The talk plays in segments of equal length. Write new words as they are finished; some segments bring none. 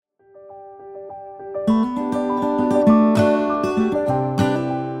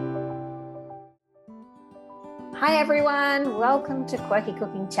everyone. Welcome to Quirky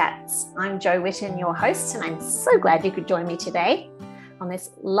Cooking Chats. I'm Jo Whitten, your host, and I'm so glad you could join me today on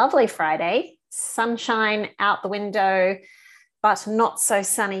this lovely Friday. Sunshine out the window, but not so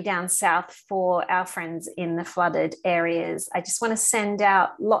sunny down south for our friends in the flooded areas. I just want to send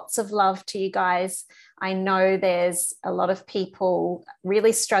out lots of love to you guys. I know there's a lot of people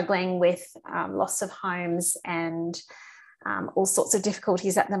really struggling with loss of homes and all sorts of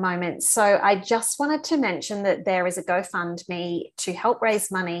difficulties at the moment. So I just wanted to mention that there is a GoFundMe to help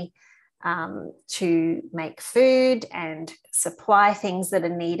raise money to make food and supply things that are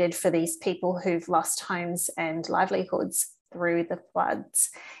needed for these people who've lost homes and livelihoods through the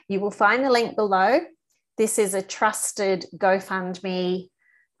floods. You will find the link below. This is a trusted GoFundMe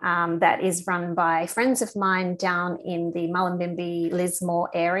that is run by friends of mine down in the Mullumbimby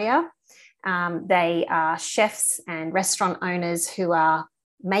Lismore area. They are chefs and restaurant owners who are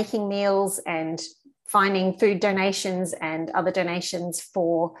making meals and finding food donations and other donations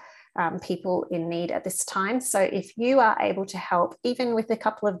for people in need at this time. So if you are able to help, even with a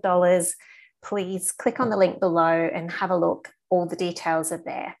couple of dollars, please click on the link below and have a look. All the details are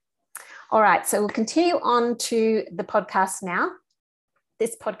there. All right, so we'll continue on to the podcast now.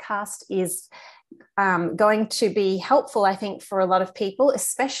 This podcast is going to be helpful, I think, for a lot of people,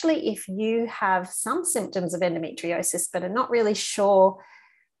 especially if you have some symptoms of endometriosis but are not really sure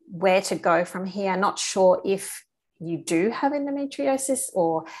where to go from here, not sure if you do have endometriosis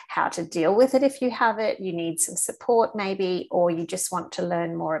or how to deal with it if you have it, you need some support maybe, or you just want to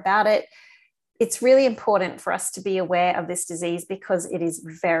learn more about it. It's really important for us to be aware of this disease because it is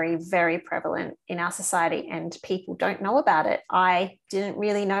very, very prevalent in our society and people don't know about it. I didn't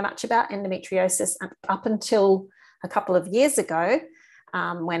really know much about endometriosis up until a couple of years ago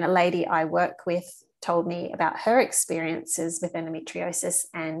when a lady I work with told me about her experiences with endometriosis,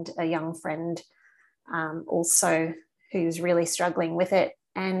 and a young friend also who's really struggling with it.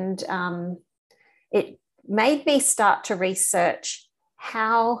 And it made me start to research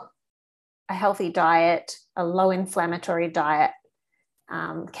how a healthy diet, a low inflammatory diet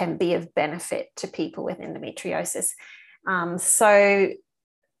can be of benefit to people with endometriosis. So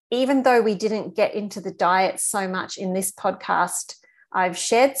even though we didn't get into the diet so much in this podcast, I've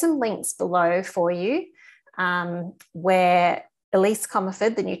shared some links below for you where Elise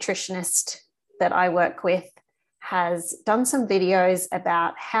Comerford, the nutritionist that I work with, has done some videos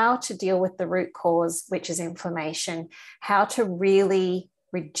about how to deal with the root cause, which is inflammation, how to really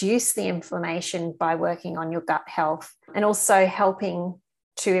reduce the inflammation by working on your gut health, and also helping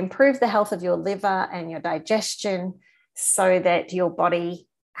to improve the health of your liver and your digestion so that your body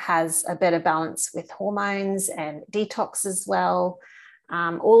has a better balance with hormones and detox as well.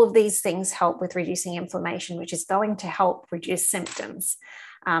 All of these things help with reducing inflammation, which is going to help reduce symptoms.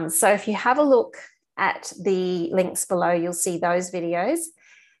 So if you have a look at the links below, you'll see those videos.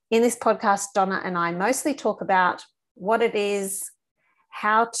 In this podcast, Donna and I mostly talk about what it is,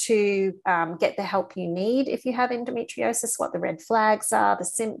 how to get the help you need if you have endometriosis, what the red flags are, the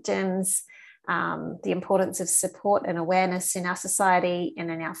symptoms, the importance of support and awareness in our society and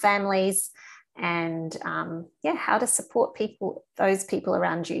in our families, and how to support people, those people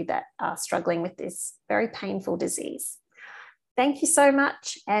around you that are struggling with this very painful disease. Thank you so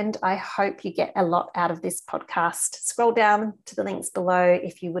much, and I hope you get a lot out of this podcast. Scroll down to the links below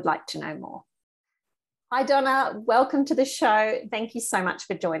if you would like to know more. Hi, Donna. Welcome to the show. Thank you so much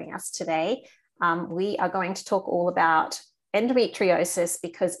for joining us today. We are going to talk all about endometriosis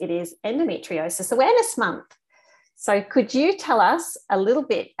because it is Endometriosis Awareness Month. So could you tell us a little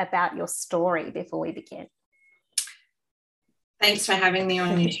bit about your story before we begin? Thanks for having me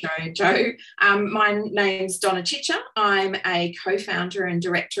on your show, Jo. My name's Donna Ciccia. I'm a co-founder and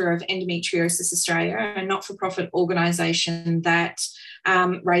director of Endometriosis Australia, a not-for-profit organisation that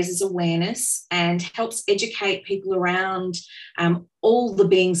raises awareness and helps educate people around all the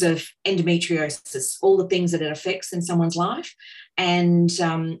beings of endometriosis, all the things that it affects in someone's life, and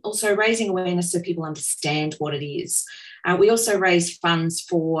also raising awareness so people understand what it is. We also raise funds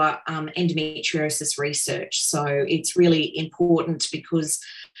for endometriosis research. So it's really important because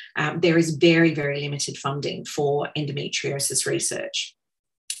there is very, very limited funding for endometriosis research.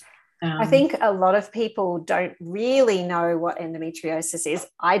 I think a lot of people don't really know what endometriosis is.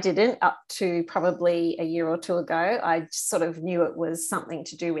 I didn't up to probably a year or two ago. I sort of knew it was something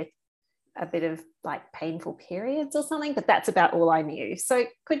to do with a bit of like painful periods or something, but that's about all I knew. So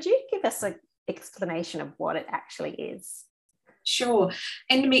could you give us an explanation of what it actually is? Sure.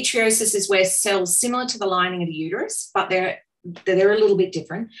 Endometriosis is where cells similar to the lining of the uterus, but they're a little bit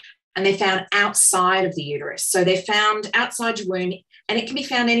different, and they're found outside of the uterus. So they're found outside your womb and it can be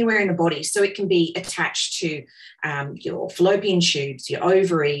found anywhere in the body. So it can be attached to your fallopian tubes, your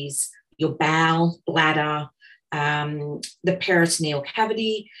ovaries, your bowel, bladder, the peritoneal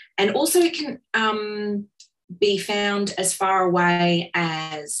cavity, and also it can be found as far away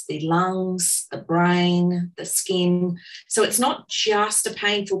as the lungs, the brain, the skin. So it's not just a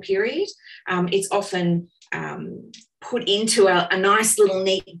painful period. It's often put into a nice little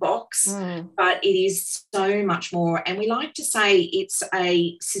neat box, but it is so much more. And we like to say it's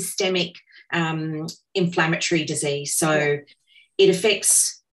a systemic inflammatory disease. So it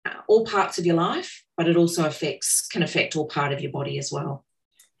affects all parts of your life, but it also can affect all part of your body as well.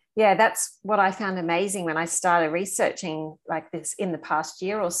 Yeah, that's what I found amazing when I started researching like this in the past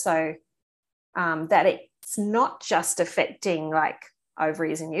year or so, that it's not just affecting like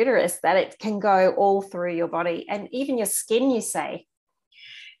ovaries and uterus, that it can go all through your body and even your skin, you say.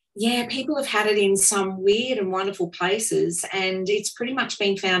 Yeah, people have had it in some weird and wonderful places, and it's pretty much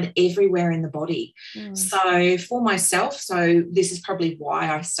been found everywhere in the body. So for myself, this is probably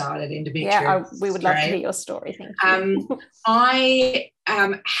why I started Endometriosis. Yeah, we would love to hear your story. Thank you. I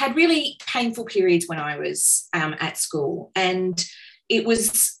had really painful periods when I was at school, and it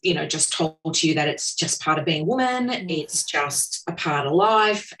was, just told to you that it's just part of being a woman, it's just a part of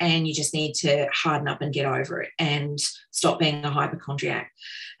life, and you just need to harden up and get over it and stop being a hypochondriac.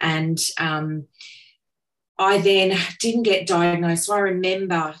 And I then didn't get diagnosed. So I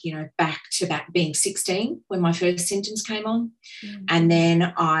remember, back to that being 16 when my first symptoms came on. And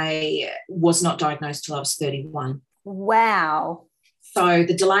then I was not diagnosed till I was 31. Wow. So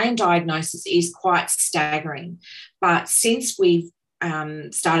the delay in diagnosis is quite staggering. But since we've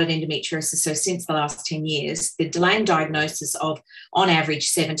started endometriosis, so since the last 10 years, the delay in diagnosis of, on average,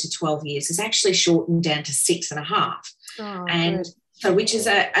 7 to 12 years is actually shortened down to 6.5. Oh, and good. so, which is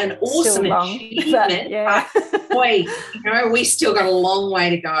an awesome achievement. But boy, we still got a long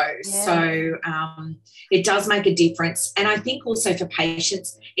way to go. Yeah. So it does make a difference. And I think also for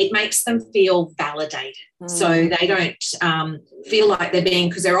patients, it makes them feel validated. So they don't feel like they're being,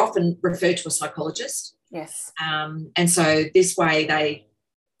 because they're often referred to a psychologist. Yes. And so this way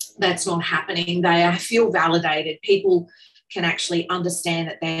that's not happening. They feel validated. People can actually understand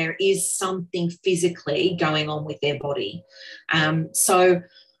that there is something physically going on with their body. So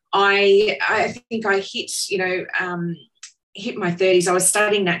I think I hit my 30s. I was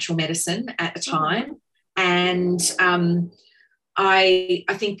studying natural medicine at the time, and I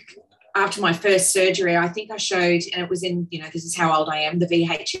think after my first surgery, I think I showed, and it was in, this is how old I am, the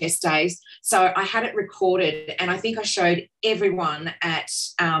VHS days. So I had it recorded, and I think I showed everyone at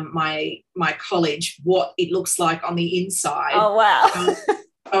my college what it looks like on the inside. Oh, wow.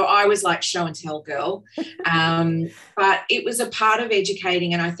 So I was like show and tell girl. But it was a part of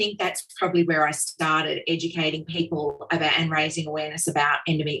educating, and I think that's probably where I started educating people about and raising awareness about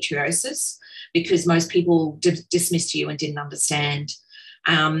endometriosis, because most people dismissed you and didn't understand.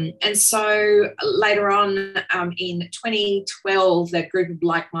 And so later on in 2012, the group of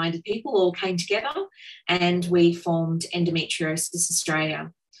like-minded people all came together and we formed Endometriosis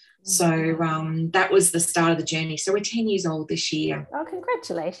Australia. So that was the start of the journey. So we're 10 years old this year. Oh,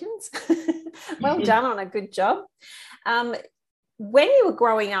 congratulations. Well done on a good job. When you were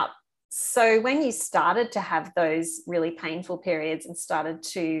growing up, so when you started to have those really painful periods and started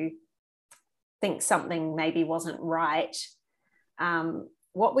to think something maybe wasn't right,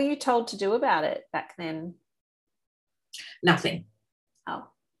 what were you told to do about it back then? Nothing. Oh.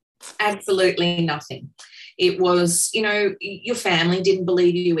 Absolutely nothing. It was, your family didn't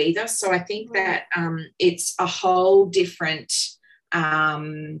believe you either. So I think that it's a whole different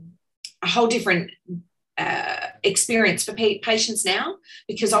experience for patients now,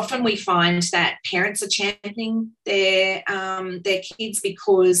 because often we find that parents are championing their kids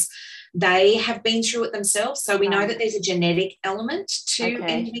because they have been through it themselves. So we know that there's a genetic element to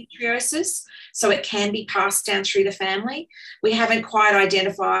endometriosis, so it can be passed down through the family. We haven't quite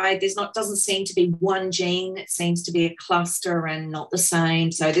identified, doesn't seem to be one gene, it seems to be a cluster and not the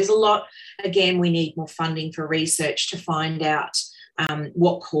same. So there's a lot, again, we need more funding for research to find out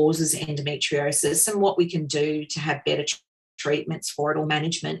what causes endometriosis and what we can do to have better treatments for it or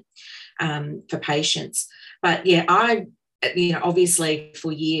management for patients. But yeah, obviously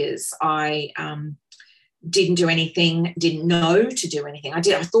for years I didn't do anything, didn't know to do anything. I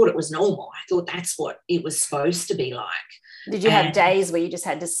thought it was normal. I thought that's what it was supposed to be like. Did you have days where you just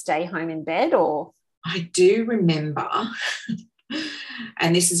had to stay home in bed, or? I do remember,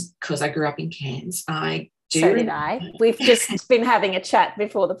 and this is because I grew up in Cairns. So did I. We've just been having a chat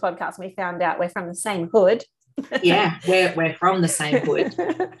before the podcast and we found out we're from the same hood. Yeah, we're from the same hood.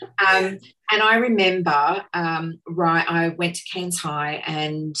 And I remember, I went to Cairns High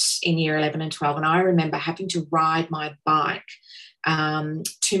and in year 11 and 12, and I remember having to ride my bike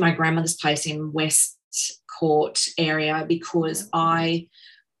to my grandmother's place in West Court area because I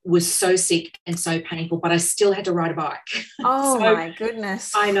was so sick and so painful, but I still had to ride a bike. Oh, so, my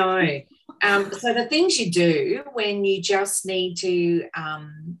goodness. I know. So the things you do when you just need to,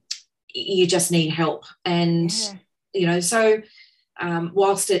 you just need help. And, so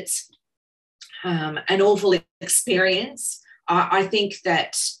whilst it's an awful experience, I think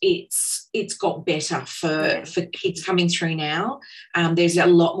that it's got better for kids coming through now. There's a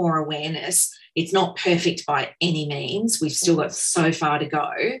lot more awareness. It's not perfect by any means. We've still got so far to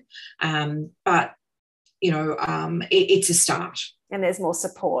go. But, it's a start. And there's more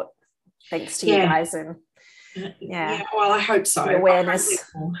support thanks to you guys. And well, I hope so. The awareness.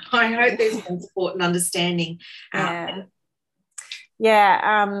 I hope there's more support and understanding. I've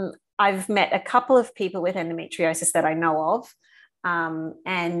met a couple of people with endometriosis that I know of,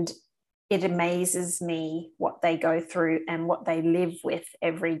 and it amazes me what they go through and what they live with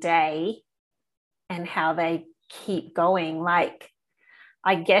every day and how they keep going. Like,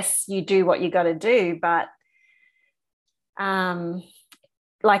 I guess you do what you got to do, but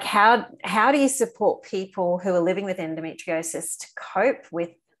like how do you support people who are living with endometriosis to cope with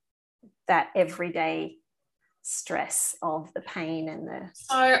that everyday stress of the pain and the...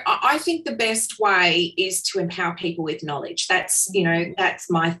 So I think the best way is to empower people with knowledge. That's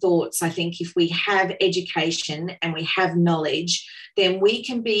my thoughts. I think if we have education and we have knowledge, then we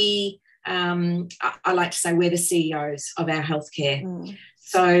can be, I like to say we're the CEOs of our healthcare.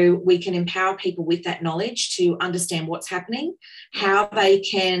 So we can empower people with that knowledge to understand what's happening, how they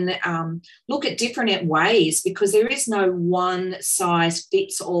can look at different ways, because there is no one size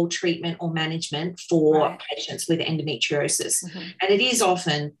fits all treatment or management for patients with endometriosis. And it is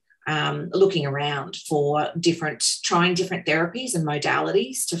often looking around for trying different therapies and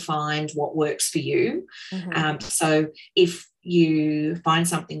modalities to find what works for you. So if you find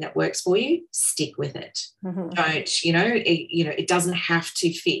something that works for you, stick with it. Don't, it doesn't have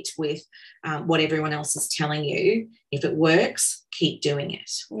to fit with what everyone else is telling you. If it works, keep doing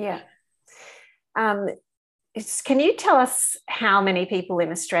it. Can you tell us how many people in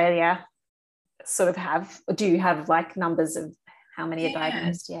Australia sort of have, or do you have like numbers of how many are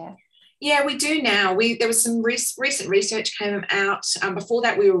diagnosed? Yeah, we do now. There was some recent research came out. Before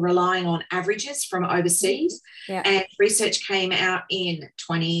that, we were relying on averages from overseas, and research came out in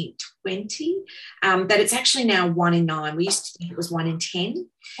 2020 that it's actually now 1 in 9. We used to think it was 1 in 10.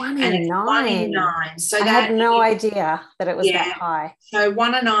 1 in 9. 1 in 9. So I had no idea that it was that high. So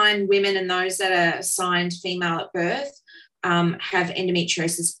 1 in 9 women and those that are assigned female at birth have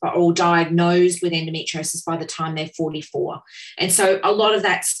endometriosis or diagnosed with endometriosis by the time they're 44. And so a lot of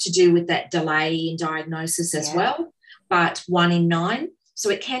that's to do with that delay in diagnosis as well, but 1 in 9. So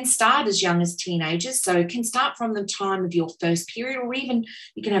it can start as young as teenagers. So it can start from the time of your first period, or even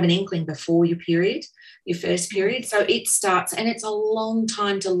you can have an inkling before your first period. So it starts, and it's a long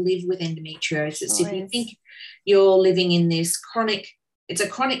time to live with endometriosis. If you think you're living in this it's a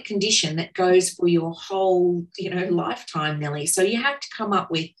chronic condition that goes for your whole, lifetime, Nellie. So you have to come up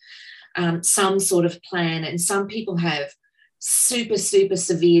with some sort of plan. And some people have super, super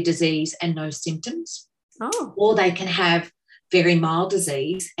severe disease and no symptoms. Or they can have very mild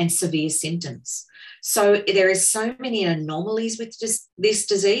disease and severe symptoms. So there is so many anomalies with this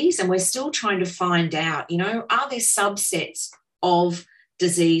disease, and we're still trying to find out, are there subsets of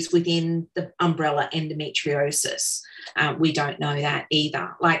disease within the umbrella endometriosis? We don't know that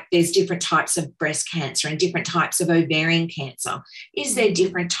either. Like, there's different types of breast cancer and different types of ovarian cancer. Is there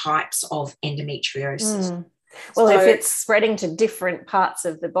different types of endometriosis? Well, if it's spreading to different parts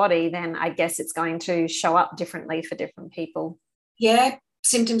of the body, then I guess it's going to show up differently for different people. Yeah,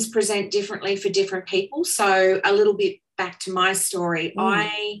 symptoms present differently for different people. So a little bit back to my story.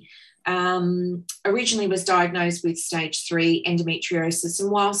 I originally was diagnosed with stage 3 endometriosis, and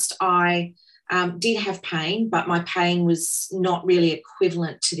whilst I did have pain, but my pain was not really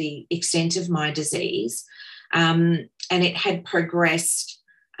equivalent to the extent of my disease, and it had progressed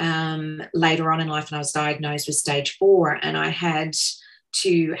later on in life, and I was diagnosed with stage 4, and I had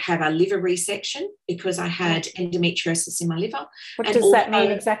to have a liver resection because I had endometriosis in my liver. What does that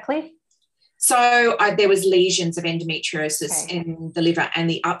mean exactly? So there was lesions of endometriosis in the liver, and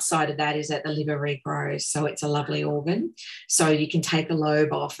the upside of that is that the liver regrows. So it's a lovely organ. So you can take a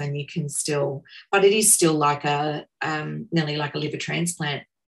lobe off, and you can still, but it is still like nearly like a liver transplant.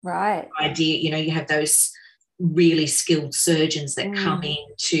 Right. Idea, you have those really skilled surgeons that come in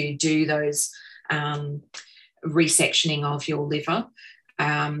to do those resectioning of your liver.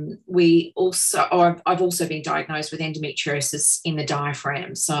 I've also been diagnosed with endometriosis in the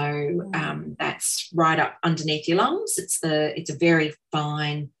diaphragm. So that's right up underneath your lungs. It's a very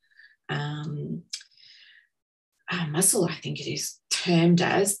fine muscle, I think it is termed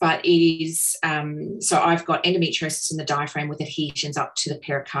as, but it is. So I've got endometriosis in the diaphragm with adhesions up to the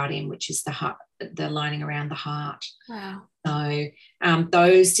pericardium, which is the heart, the lining around the heart. Wow. So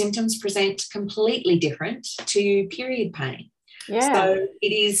those symptoms present completely different to period pain. Yeah. So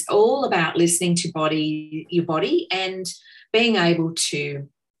it is all about listening to your body and being able to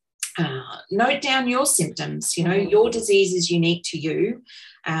note down your symptoms. You know, your disease is unique to you,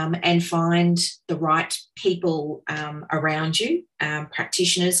 and find the right people around you,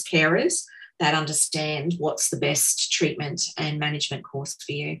 practitioners, carers that understand what's the best treatment and management course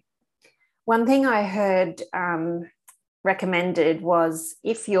for you. One thing I heard recommended was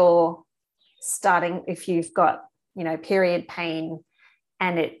if you've got, you know, period pain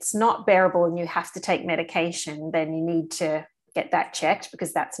and it's not bearable and you have to take medication, then you need to get that checked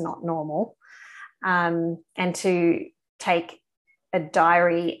because that's not normal. And to take a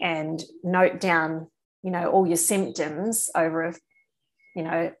diary and note down, you know, all your symptoms over a, you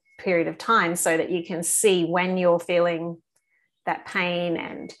know, period of time so that you can see when you're feeling that pain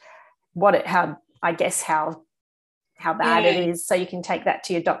and how bad it is, so you can take that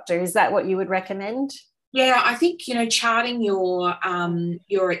to your doctor. Is that what you would recommend? Yeah, I think, you know, charting your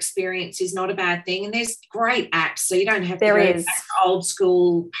experience is not a bad thing, and there's great apps, so you don't have to go back to old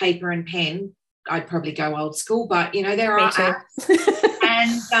school paper and pen. I'd probably go old school, but you know there are apps,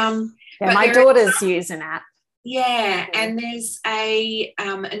 and my daughters use an app. Yeah, and there's a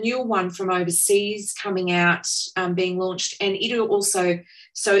newer one from overseas coming out, being launched, and it'll also,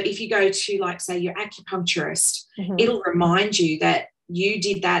 so if you go to, like, say, your acupuncturist, it'll remind you that you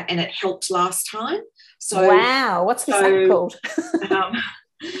did that and it helped last time. So wow, what's this app called?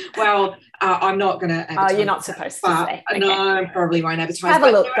 Well, I'm not going to advertise. Oh, you're not supposed to say. Okay. No, I probably won't advertise. Have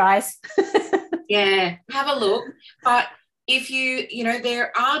a look, guys. Yeah, have a look. But if you know,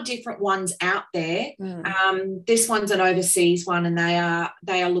 there are different ones out there. This one's an overseas one, and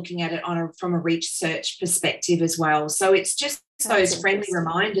they are looking at it from a research perspective as well. So it's just those friendly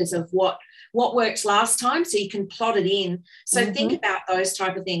reminders of what worked last time, so you can plot it in. So think about those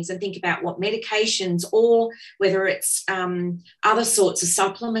type of things, and think about what medications, or whether it's other sorts of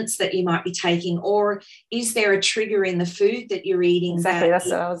supplements that you might be taking, or is there a trigger in the food that you're eating? Exactly, that's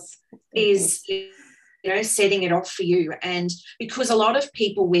what I was thinking. Is, you know, setting it off for you. And because a lot of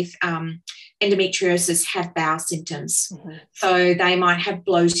people with endometriosis have bowel symptoms, so they might have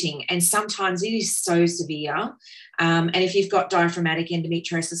bloating, and sometimes it is so severe. And if you've got diaphragmatic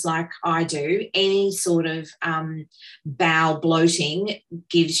endometriosis like I do, any sort of bowel bloating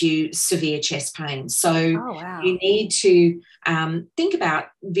gives you severe chest pain. So you need to think about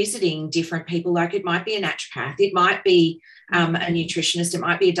visiting different people. Like, it might be a naturopath, it might be a nutritionist, it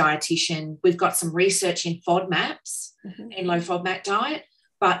might be a dietitian. We've got some research in FODMAPs, in low FODMAP diet,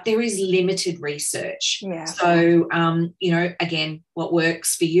 but there is limited research. Yeah. So, you know, again, what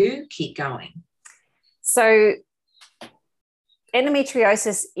works for you, keep going. So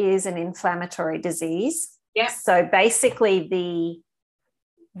endometriosis is an inflammatory disease. Yeah. So basically the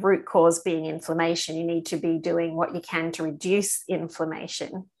root cause being inflammation, you need to be doing what you can to reduce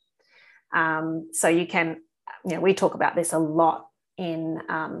inflammation. So you can, you know, we talk about this a lot in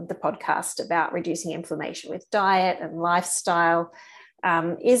the podcast about reducing inflammation with diet and lifestyle.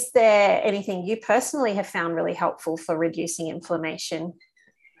 Is there anything you personally have found really helpful for reducing inflammation?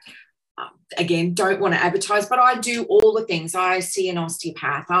 Again, don't want to advertise, but I do all the things. I see an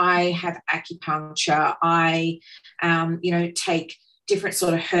osteopath, I have acupuncture, I, you know, take different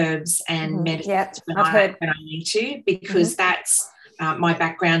sort of herbs and medicines when I need to, because that's, my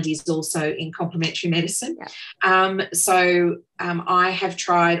background is also in complementary medicine. So I have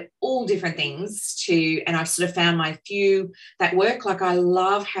tried all different things and I've sort of found my few that work. Like, I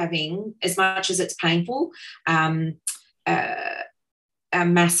love having, as much as it's painful, a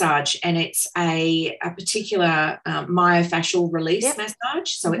massage, and it's a particular myofascial release massage.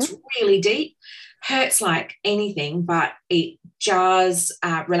 So it's really deep, hurts like anything, but it does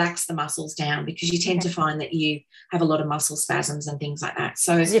relax the muscles down, because you tend to find that you have a lot of muscle spasms and things like that.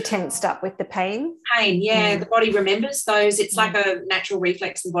 So you're tensed up with the pain? The body remembers those. It's like a natural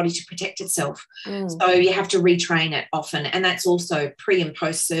reflex in the body to protect itself. So you have to retrain it often, and that's also pre and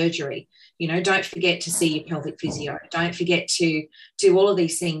post surgery. You know, don't forget to see your pelvic physio. Don't forget to do all of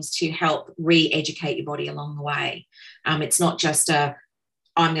these things to help re-educate your body along the way. It's not just I'm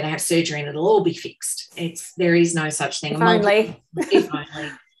going to have surgery and it'll all be fixed. There is no such thing. If only. If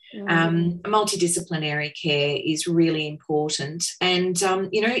only. Multidisciplinary care is really important. And,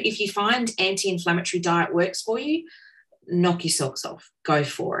 if you find anti-inflammatory diet works for you, knock your socks off. Go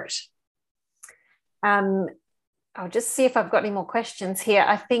for it. I'll just see if I've got any more questions here.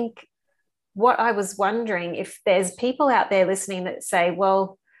 I think what I was wondering, if there's people out there listening that say,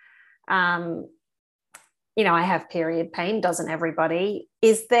 well, I have period pain, doesn't everybody?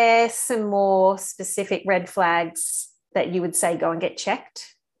 Is there some more specific red flags that you would say go and get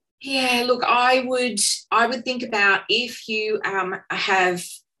checked? Yeah, look, I would think about if you have,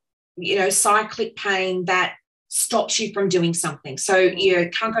 cyclic pain that stops you from doing something. So you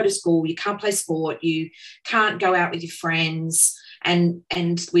can't go to school, you can't play sport, you can't go out with your friends. And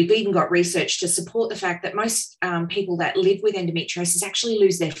we've even got research to support the fact that most people that live with endometriosis actually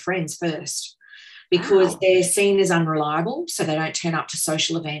lose their friends first, because they're seen as unreliable, so they don't turn up to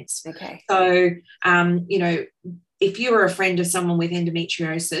social events. Okay. So, if you're a friend of someone with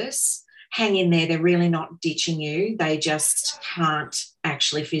endometriosis, hang in there. They're really not ditching you. They just can't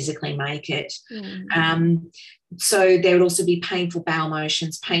actually physically make it. So there would also be painful bowel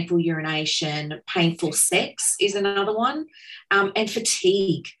motions, painful urination, painful sex is another one, and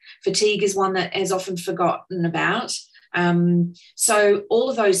fatigue. Fatigue is one that is often forgotten about. So all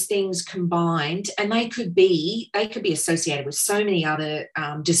of those things combined, and they could be associated with so many other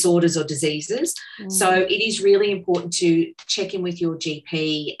disorders or diseases. So it is really important to check in with your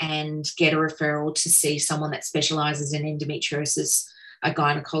GP and get a referral to see someone that specialises in endometriosis, a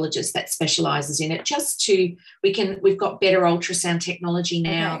gynecologist that specialises in it. We've got better ultrasound technology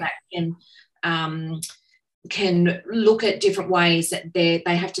now that can look at different ways that they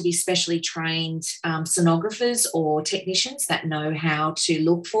have to be specially trained sonographers or technicians that know how to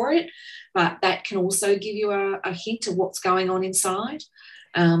look for it, but that can also give you a hint of what's going on inside.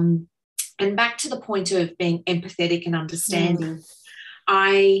 And back to the point of being empathetic and understanding,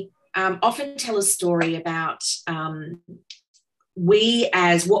 I often tell a story about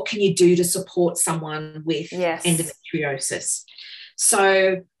what can you do to support someone with endometriosis.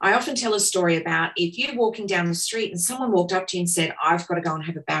 So I often tell a story about if you're walking down the street and someone walked up to you and said, I've got to go and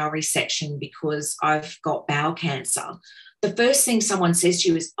have a bowel resection because I've got bowel cancer. The first thing someone says to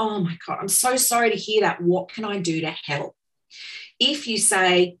you is, oh my God, I'm so sorry to hear that. What can I do to help? If you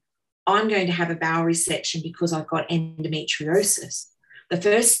say, I'm going to have a bowel resection because I've got endometriosis, the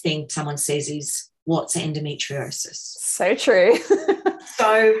first thing someone says is, what's endometriosis? So true.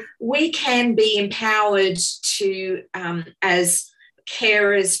 So we can be empowered to, as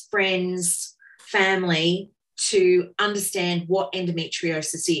carers, friends, family, to understand what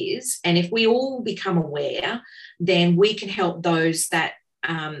endometriosis is. And if we all become aware, then we can help those that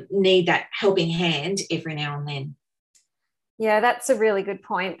need that helping hand every now and then. Yeah, that's a really good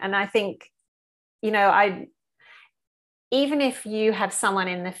point. And I think, even if you have someone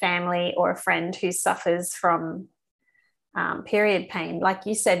in the family or a friend who suffers from period pain, like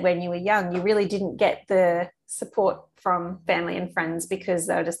you said, when you were young, you really didn't get the support from family and friends because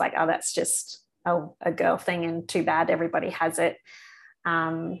they were just like, oh, that's just a girl thing and too bad, everybody has it.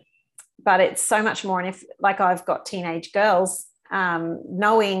 But it's so much more. And if, like, I've got teenage girls,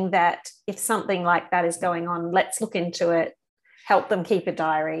 knowing that if something like that is going on, let's look into it, help them keep a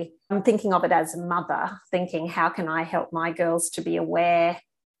diary. I'm thinking of it as a mother, thinking, how can I help my girls to be aware,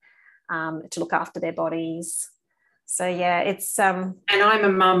 to look after their bodies? So, yeah, it's... and I'm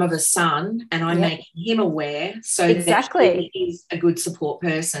a mum of a son, and I'm making him aware so that he is a good support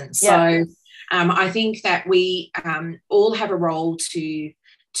person. So I think that we all have a role to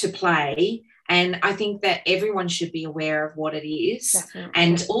play, and I think that everyone should be aware of what it is. Definitely.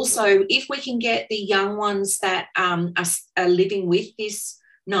 And also, if we can get the young ones that are living with this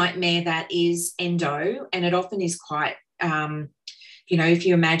nightmare that is endo, and it often is quite... if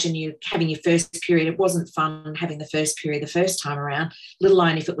you imagine you having your first period, it wasn't fun having the first period the first time around, let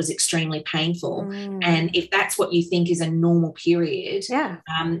alone if it was extremely painful. And if that's what you think is a normal period,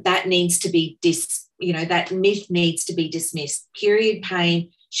 that needs to be that myth needs to be dismissed. Period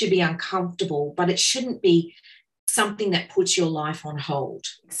pain should be uncomfortable, but it shouldn't be something that puts your life on hold.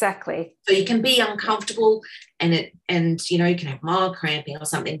 Exactly. So you can be uncomfortable and you can have mild cramping or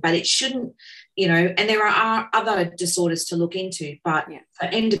something, but it shouldn't, and there are other disorders to look into, but for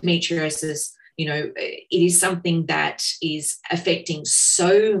endometriosis, it is something that is affecting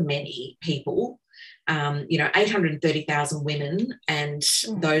so many people, 830,000 women and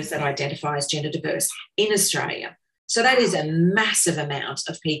those that identify as gender diverse in Australia. So that is a massive amount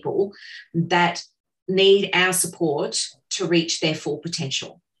of people that need our support to reach their full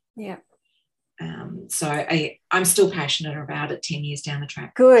potential. Yeah. So I'm still passionate about it 10 years down the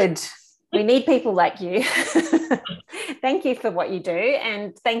track. Good. We need people like you. Thank you for what you do,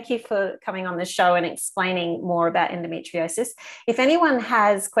 and thank you for coming on the show and explaining more about endometriosis. If anyone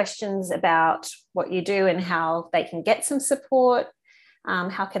has questions about what you do and how they can get some support,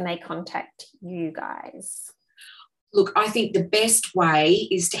 how can they contact you guys? Look, I think the best way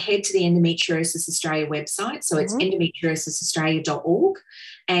is to head to the Endometriosis Australia website. So it's endometriosisaustralia.org,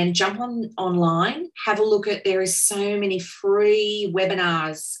 and jump online, have a look at, there is so many free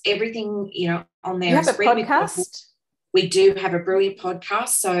webinars, everything, on there. You have a podcast? We do have a brilliant podcast.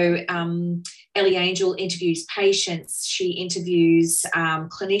 So Ellie Angel interviews patients. She interviews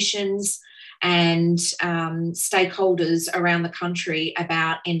clinicians and stakeholders around the country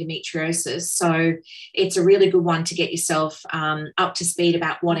about endometriosis. So it's a really good one to get yourself up to speed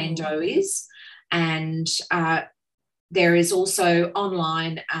about what endo is. And there is also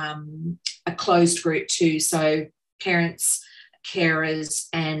online a closed group too. So parents, carers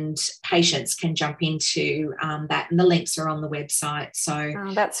and patients can jump into that, and the links are on the website. So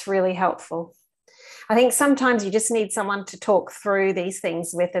that's really helpful. I think sometimes you just need someone to talk through these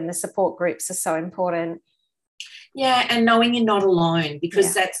things with, and the support groups are so important. Yeah, and knowing you're not alone,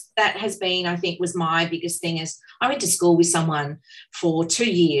 because that has been, I think, was my biggest thing. Is I went to school with someone for 2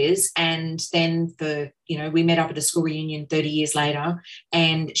 years, and then we met up at a school reunion 30 years later,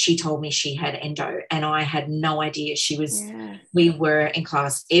 and she told me she had endo, and I had no idea. We were in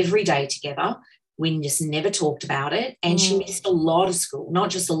class every day together. We just never talked about it, and she missed a lot of school, not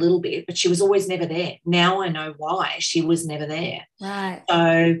just a little bit, but she was always never there. Now I know why she was never there. Right.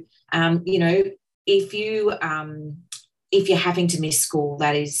 So, if you're having to miss school,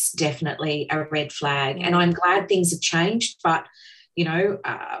 that is definitely a red flag. And I'm glad things have changed, but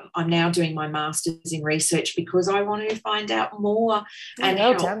I'm now doing my master's in research because I want to find out more and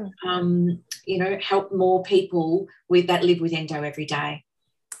help more people that live with endo every day.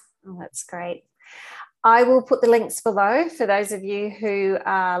 Oh, that's great. I will put the links below for those of you who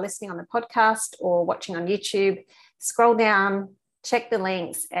are listening on the podcast or watching on YouTube. Scroll down, check the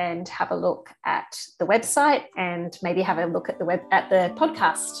links, and have a look at the website, and maybe have a look at the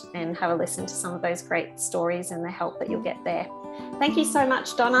podcast and have a listen to some of those great stories and the help that you'll get there. Thank you so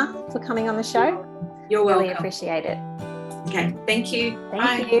much, Donna, for coming on the show. You're welcome. Really appreciate it. Okay, thank you.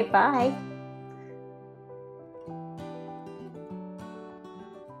 Thank you. Bye.